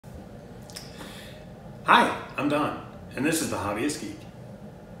Hi, I'm Don, and this is The Hobbyist Geek.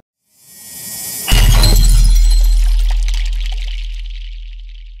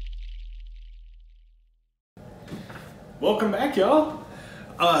 Welcome back, y'all.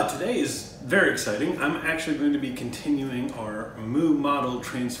 Today is very exciting. I'm actually going to be continuing our Moo model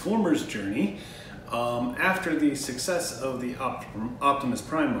Transformers journey. After the success of the Optimus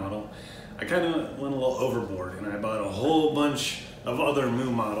Prime model, I kind of went a little overboard and I bought a whole bunch of other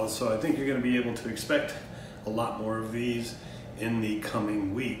Moo models, so I think you're going to be able to expect a lot more of these in the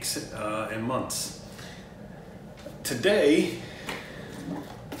coming weeks and months. Today,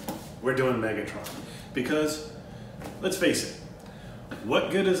 we're doing Megatron because, let's face it, what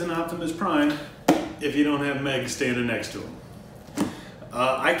good is an Optimus Prime if you don't have Meg standing next to him?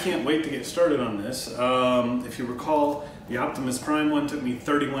 I can't wait to get started on this. If you recall, the Optimus Prime one took me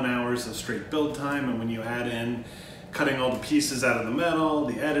 31 hours of straight build time, and when you add in cutting all the pieces out of the metal,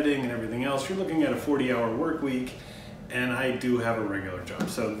 the editing and everything else, you're looking at a 40-hour work week, and I do have a regular job.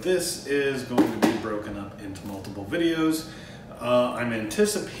 So this is going to be broken up into multiple videos. I'm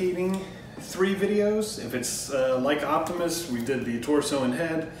anticipating 3 videos. If it's like Optimus, we did the torso and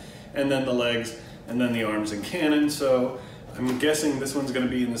head, and then the legs, and then the arms and cannon. So I'm guessing this one's going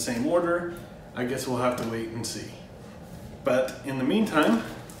to be in the same order. I guess we'll have to wait and see. But in the meantime,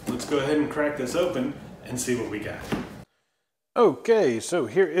 let's go ahead and crack this open and see what we got. Okay, so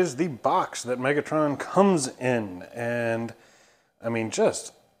here is the box that Megatron comes in, and I mean,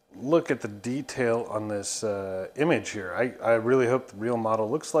 just look at the detail on this image here. I really hope the real model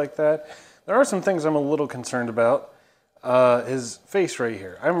looks like that. There are some things I'm a little concerned about. His face right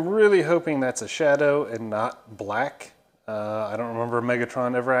here. I'm really hoping that's a shadow and not black. I don't remember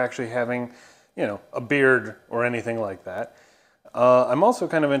Megatron ever actually having, you know, a beard or anything like that. I'm also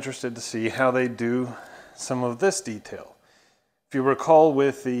kind of interested to see how they do some of this detail. If you recall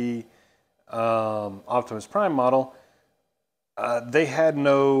with the Optimus Prime model, they had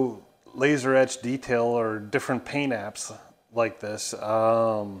no laser etch detail or different paint apps like this.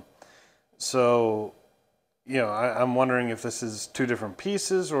 So, you know, I'm wondering if this is 2 different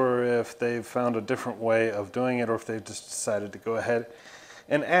pieces or if they've found a different way of doing it, or if they've just decided to go ahead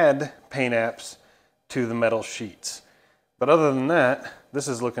and add paint apps to the metal sheets. But other than that, this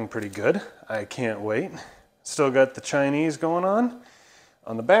is looking pretty good. I can't wait. Still got the Chinese going on.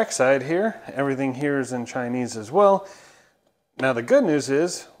 On the back side here, everything here is in Chinese as well. Now the good news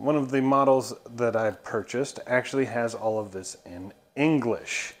is, one of the models that I purchased actually has all of this in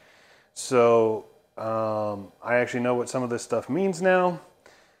English. So I actually know what some of this stuff means now.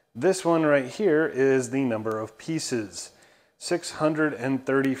 This one right here is the number of pieces,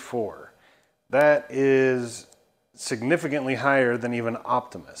 634. That is significantly higher than even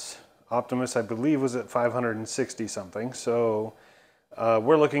Optimus. Optimus, I believe, was at 560 something, so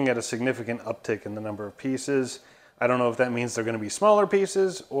we're looking at a significant uptick in the number of pieces. I don't know if that means they're going to be smaller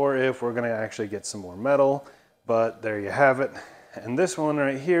pieces or if we're going to actually get some more metal, but there you have it. And this one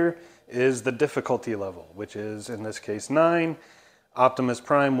right here is the difficulty level, which is, in this case, 9. Optimus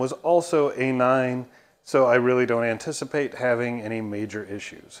Prime was also a 9, so I really don't anticipate having any major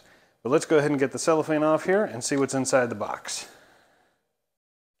issues. But let's go ahead and get the cellophane off here and see what's inside the box.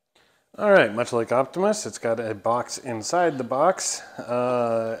 Alright, much like Optimus, it's got a box inside the box,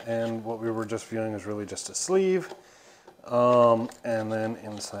 and what we were just viewing is really just a sleeve. And then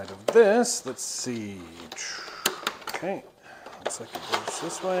inside of this, let's see, okay, looks like it goes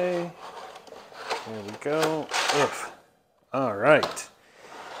this way. There we go. Alright,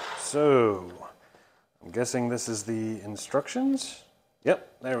 so I'm guessing this is the instructions.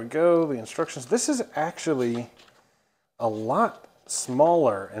 Yep, there we go, the instructions. This is actually a lot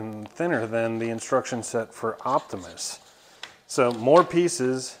smaller and thinner than the instruction set for Optimus. So more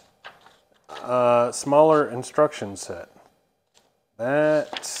pieces, smaller instruction set.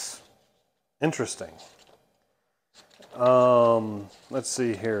 That's interesting. Let's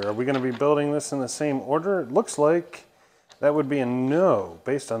see here. Are we going to be building this in the same order? It looks like that would be a no.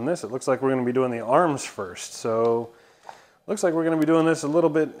 Based on this, it looks like we're going to be doing the arms first. So looks like we're going to be doing this a little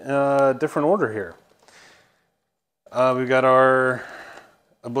bit different order here. We've got our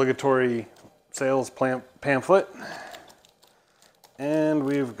obligatory sales pamphlet, and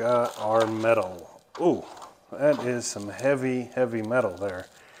we've got our metal. Ooh, that is some heavy, heavy metal there.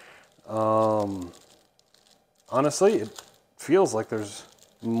 Honestly, it feels like there's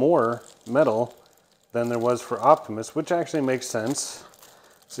more metal than there was for Optimus, which actually makes sense.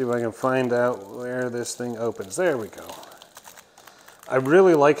 See if I can find out where this thing opens. There we go. I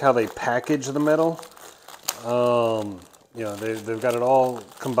really like how they package the metal. You know, they've got it all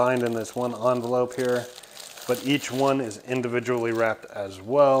combined in this one envelope here, but each one is individually wrapped as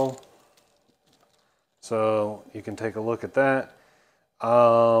well. So you can take a look at that.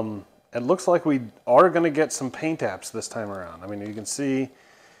 It looks like we are going to get some paint apps this time around. I mean, you can see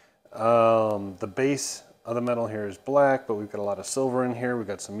the base of the metal here is black, but we've got a lot of silver in here. We've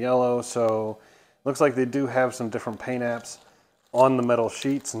got some yellow. So it looks like they do have some different paint apps on the metal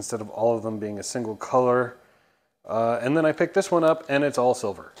sheets instead of all of them being a single color. And then I picked this one up and it's all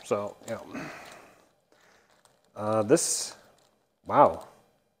silver. So, yeah. Wow,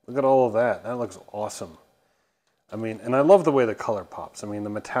 look at all of that. That looks awesome. I mean, and I love the way the color pops. I mean, the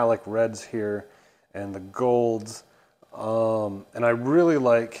metallic reds here and the golds. And I really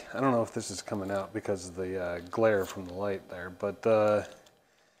like, I don't know if this is coming out because of the glare from the light there, but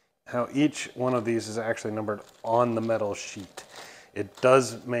how each one of these is actually numbered on the metal sheet. It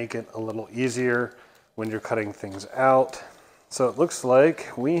does make it a little easier when you're cutting things out. So it looks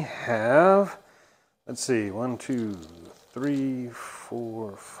like we have, let's see, 1, 2, 3,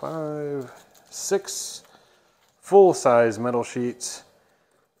 4, 5, 6 full-size metal sheets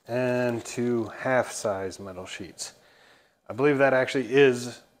and 2 half-size metal sheets. I believe that actually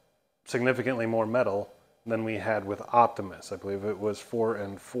is significantly more metal than we had with Optimus. I believe it was 4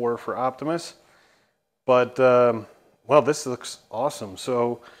 and 4 for Optimus. But, well, this looks awesome.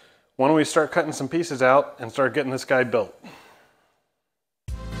 So why don't we start cutting some pieces out and start getting this guy built.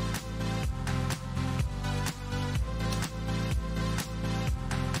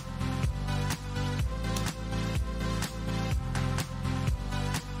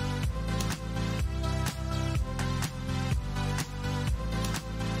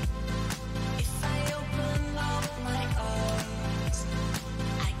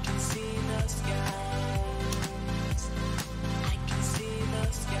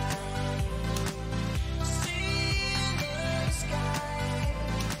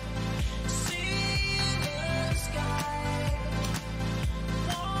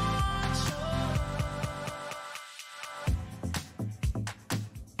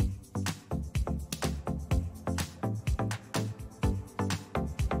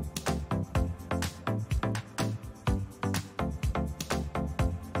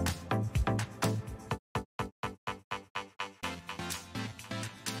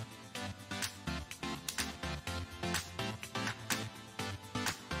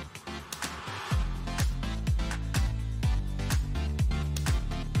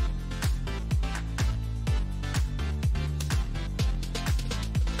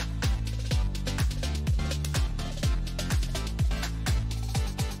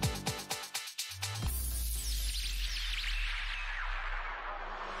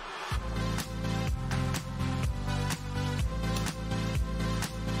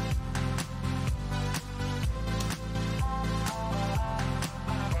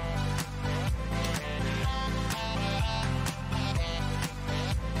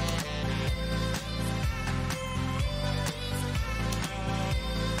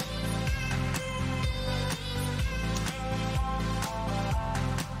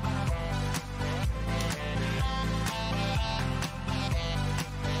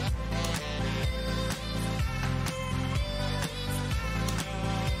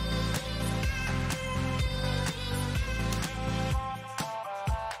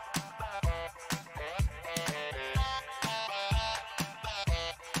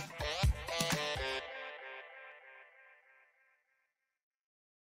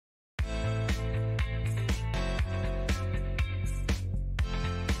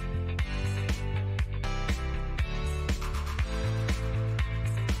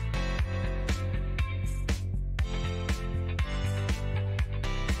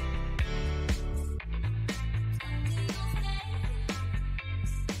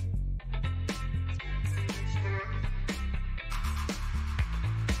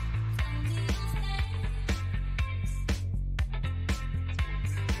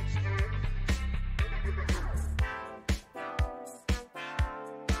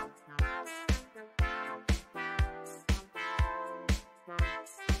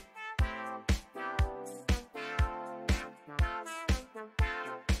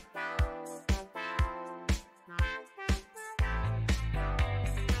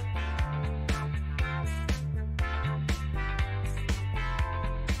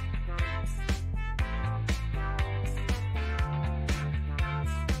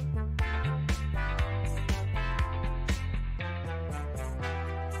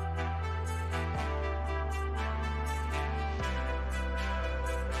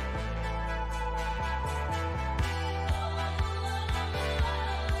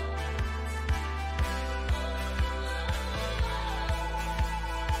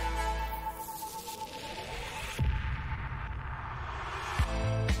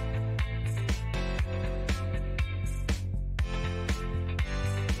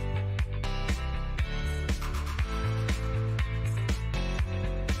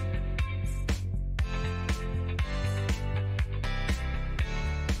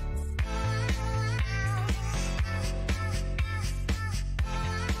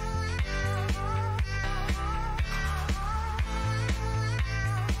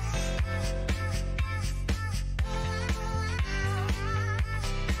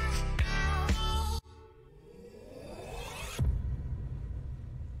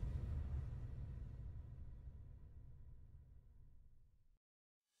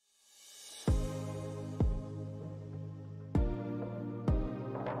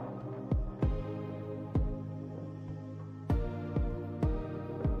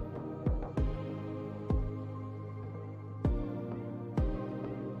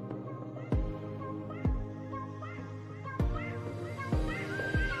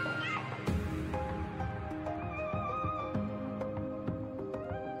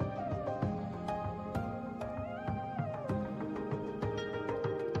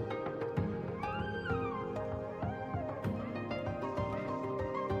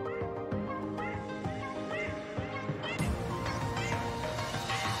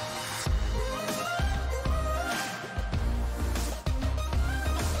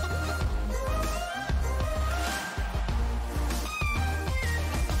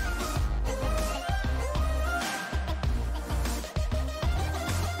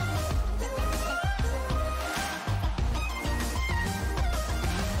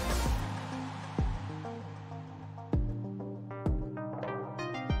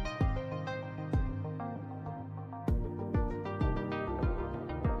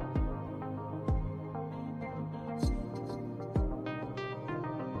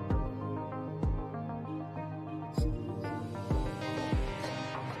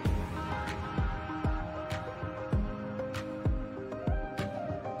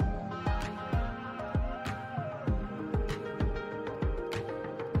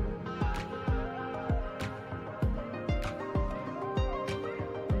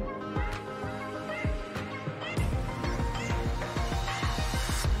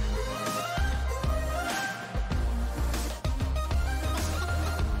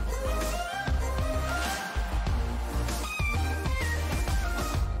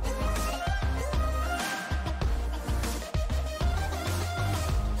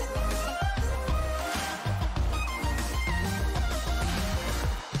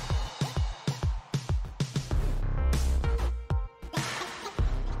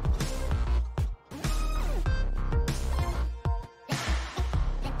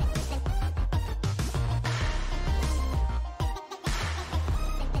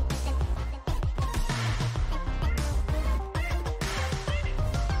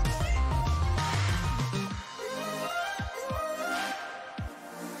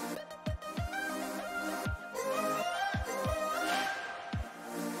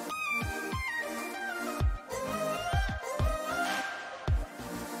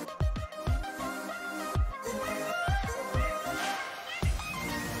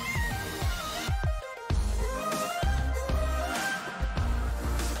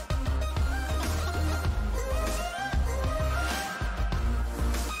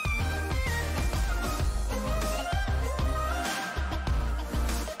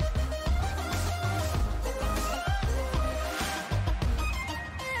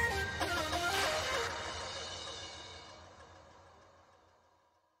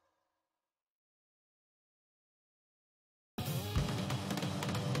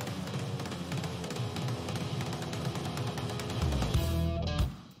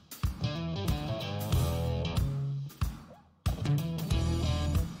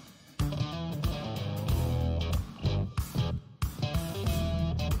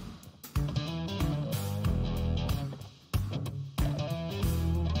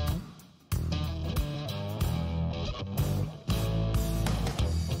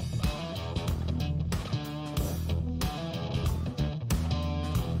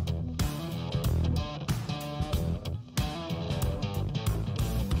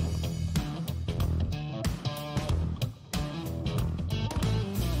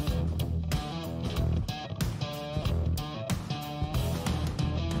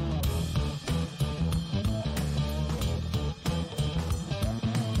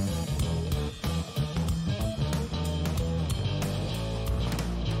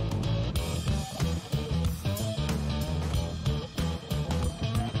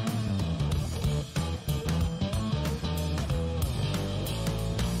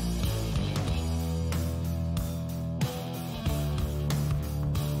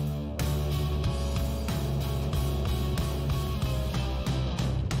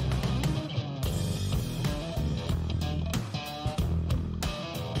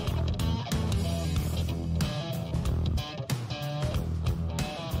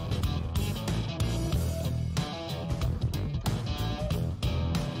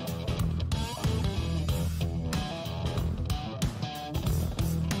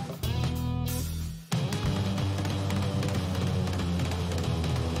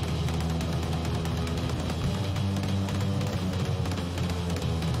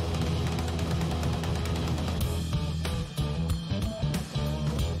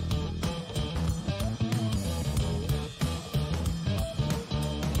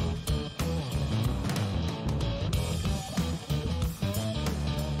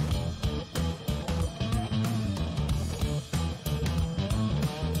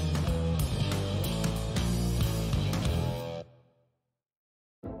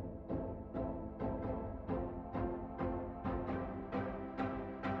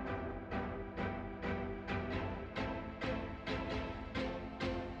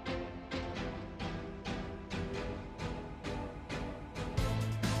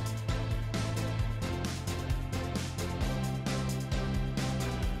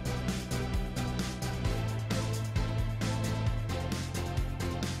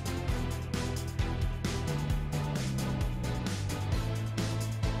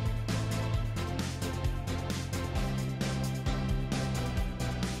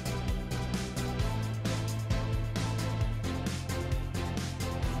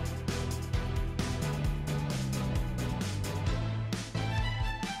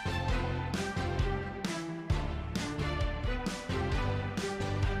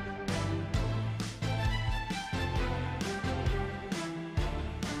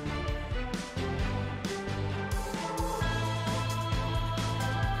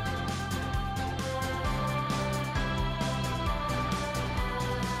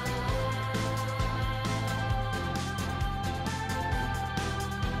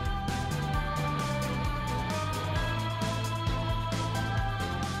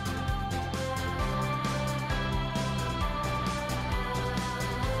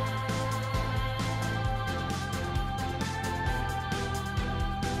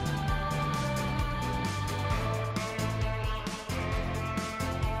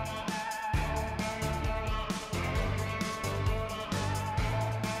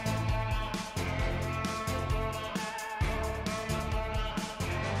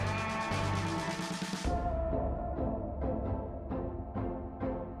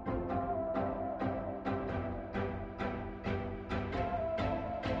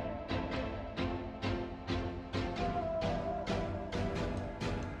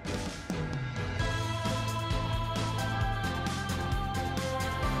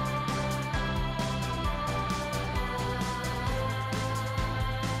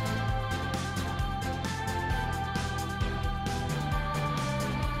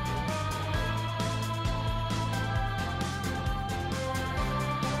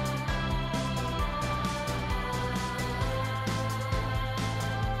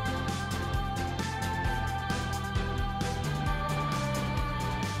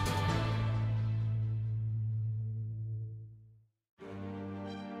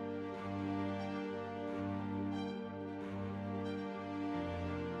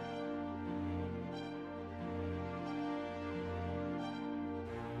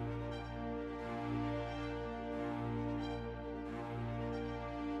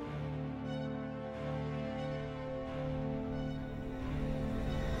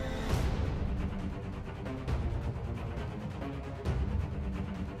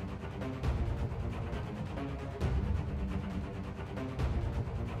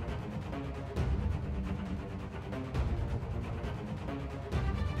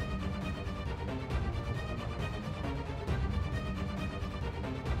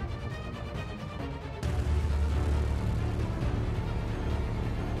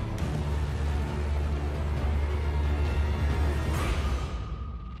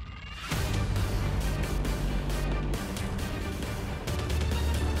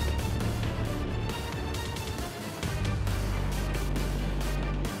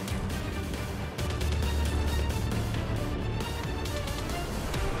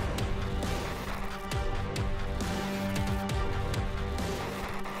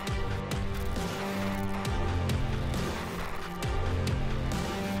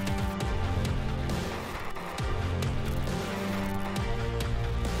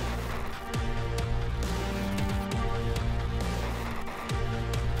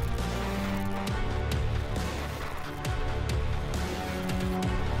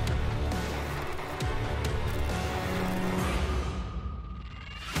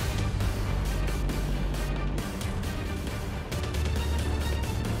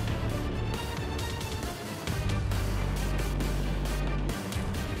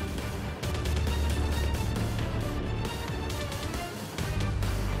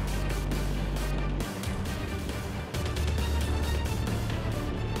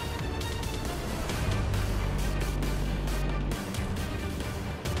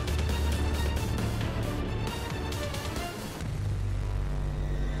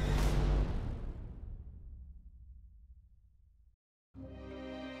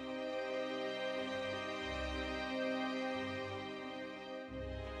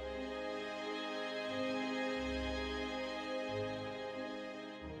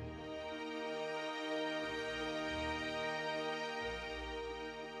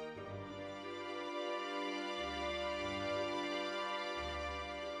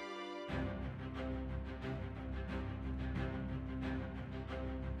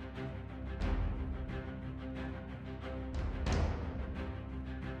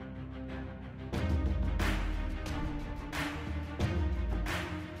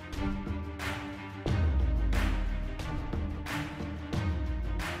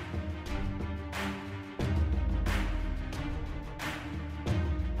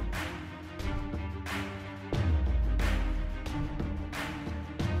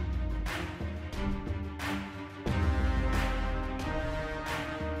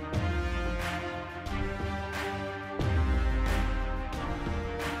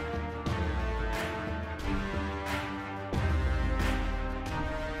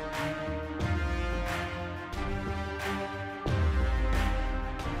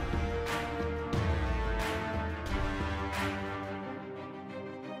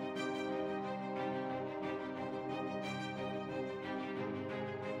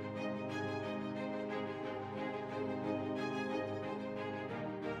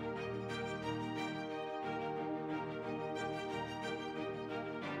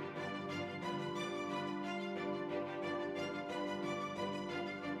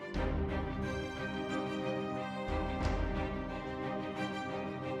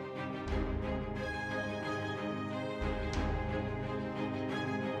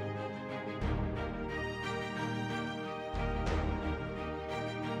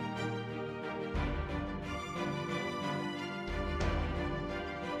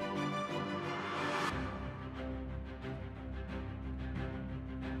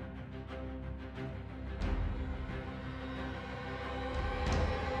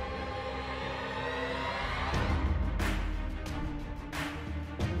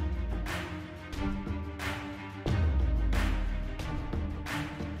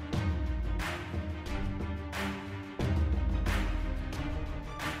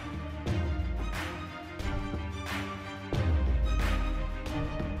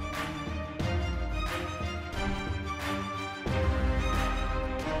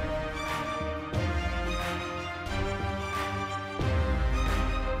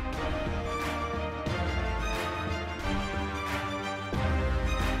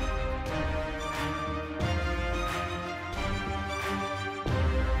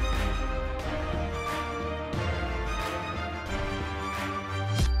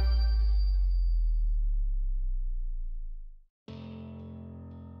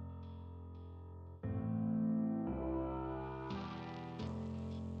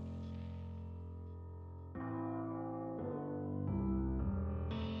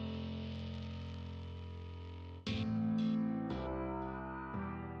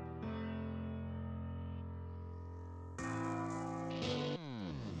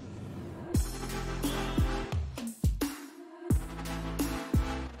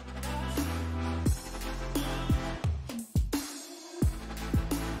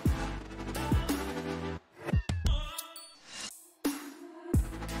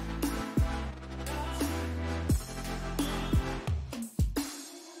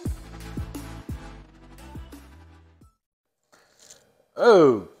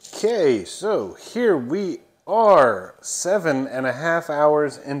 Okay, so here we are, 7.5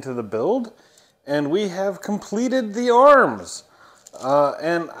 hours into the build, and we have completed the arms.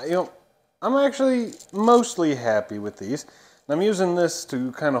 And you know, I'm actually mostly happy with these. I'm using this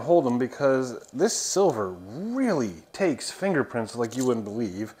to kind of hold them because this silver really takes fingerprints like you wouldn't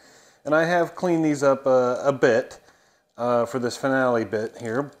believe. And I have cleaned these up a bit for this finale bit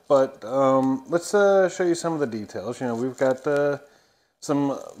here, but let's show you some of the details. You know, we've got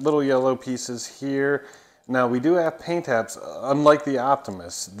some little yellow pieces here. Now we do have paint apps, unlike the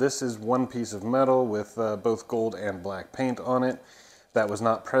Optimus. This is one piece of metal with both gold and black paint on it. That was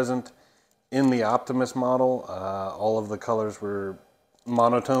not present in the Optimus model. All of the colors were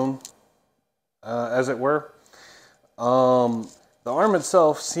monotone, as it were. The arm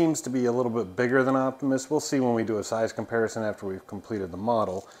itself seems to be a little bit bigger than Optimus. We'll see when we do a size comparison after we've completed the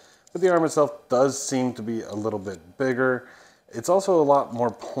model. But the arm itself does seem to be a little bit bigger. It's also a lot more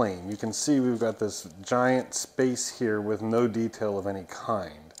plain. You can see we've got this giant space here with no detail of any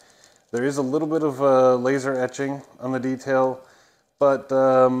kind. There is a little bit of laser etching on the detail, but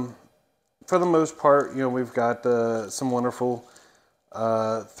for the most part, you know, we've got some wonderful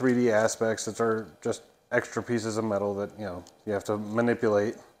 3D aspects that are just extra pieces of metal that, you know, you have to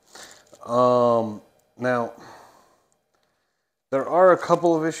manipulate. Now, there are a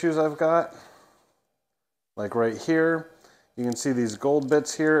couple of issues I've got. Like right here, you can see these gold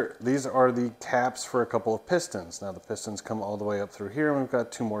bits here. These are the caps for a couple of pistons. Now the pistons come all the way up through here, and we've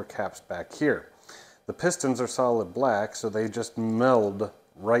got two more caps back here. The pistons are solid black, so they just meld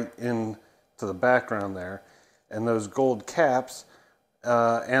right into the background there. And those gold caps,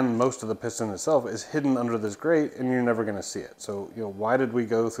 and most of the piston itself, is hidden under this grate, and you're never going to see it. So, you know, why did we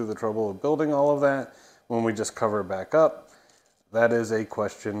go through the trouble of building all of that when we just cover it back up? That is a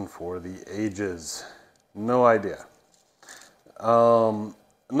question for the ages. No idea.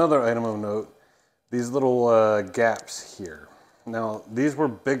 Another item of note, these little gaps here. Now, these were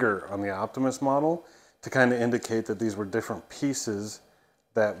bigger on the Optimus model to kind of indicate that these were different pieces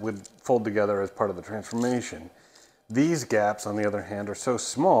that would fold together as part of the transformation. These gaps, on the other hand, are so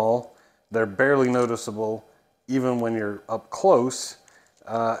small, they're barely noticeable even when you're up close,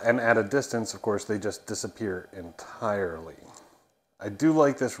 and at a distance, of course, they just disappear entirely. I do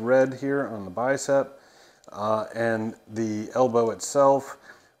like this red here on the bicep, and the elbow itself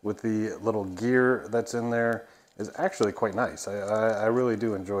with the little gear that's in there is actually quite nice. I really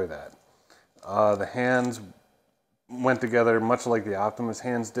do enjoy that. The hands went together much like the Optimus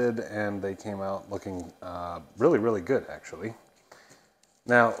hands did, and they came out looking really, really good, actually.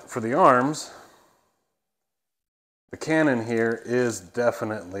 Now, for the arms, the cannon here is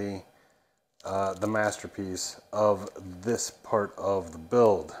definitely the masterpiece of this part of the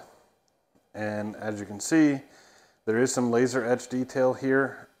build. And as you can see, there is some laser etch detail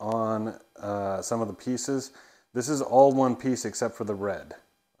here on some of the pieces. This is all one piece except for the red.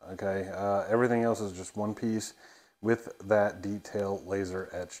 Okay, everything else is just one piece with that detail laser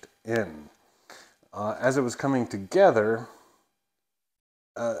etched in. As it was coming together,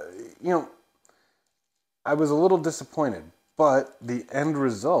 you know, I was a little disappointed, but the end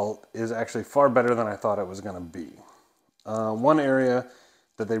result is actually far better than I thought it was going to be. One area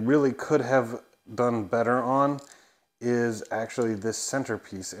that they really could have done better on is actually this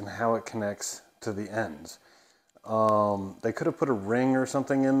centerpiece and how it connects to the ends. They could have put a ring or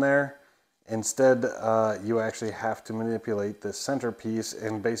something in there. Instead, you actually have to manipulate this centerpiece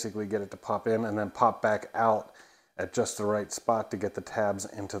and basically get it to pop in and then pop back out at just the right spot to get the tabs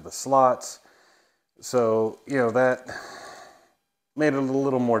into the slots. So, you know, that made it a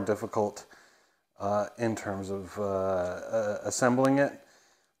little more difficult in terms of assembling it.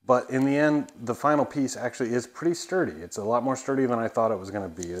 But in the end, the final piece actually is pretty sturdy. It's a lot more sturdy than I thought it was going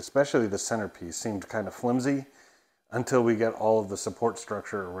to be, especially the centerpiece seemed kind of flimsy until we get all of the support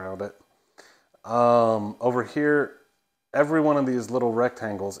structure around it. Over here, every one of these little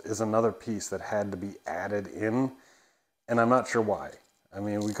rectangles is another piece that had to be added in, and I'm not sure why. I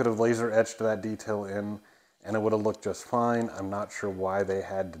mean, we could have laser etched that detail in and it would have looked just fine. I'm not sure why they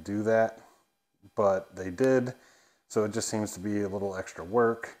had to do that, but they did. So it just seems to be a little extra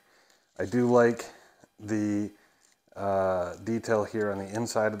work. I do like the detail here on the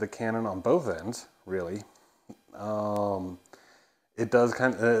inside of the cannon on both ends, really. It does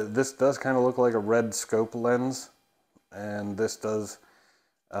this does kind of look like a red scope lens, and this does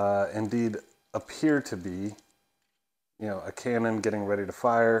indeed appear to be, you know, a cannon getting ready to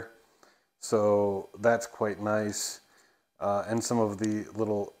fire. So that's quite nice. And some of the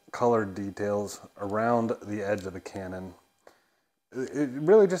little colored details around the edge of the cannon. It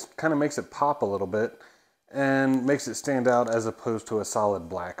really just kind of makes it pop a little bit. and makes it stand out as opposed to a solid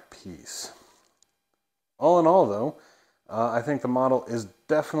black piece. All in all though, I think the model is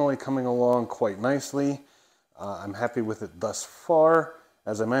definitely coming along quite nicely. I'm happy with it thus far.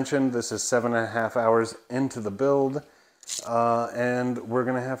 As I mentioned, this is 7.5 hours into the build, and we're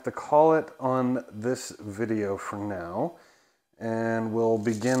gonna have to call it on this video for now, and we'll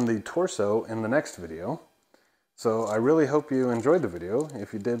begin the torso in the next video. So I really hope you enjoyed the video.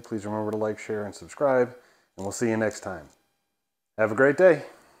 If you did, please remember to like, share, and subscribe, and we'll see you next time. Have a great day.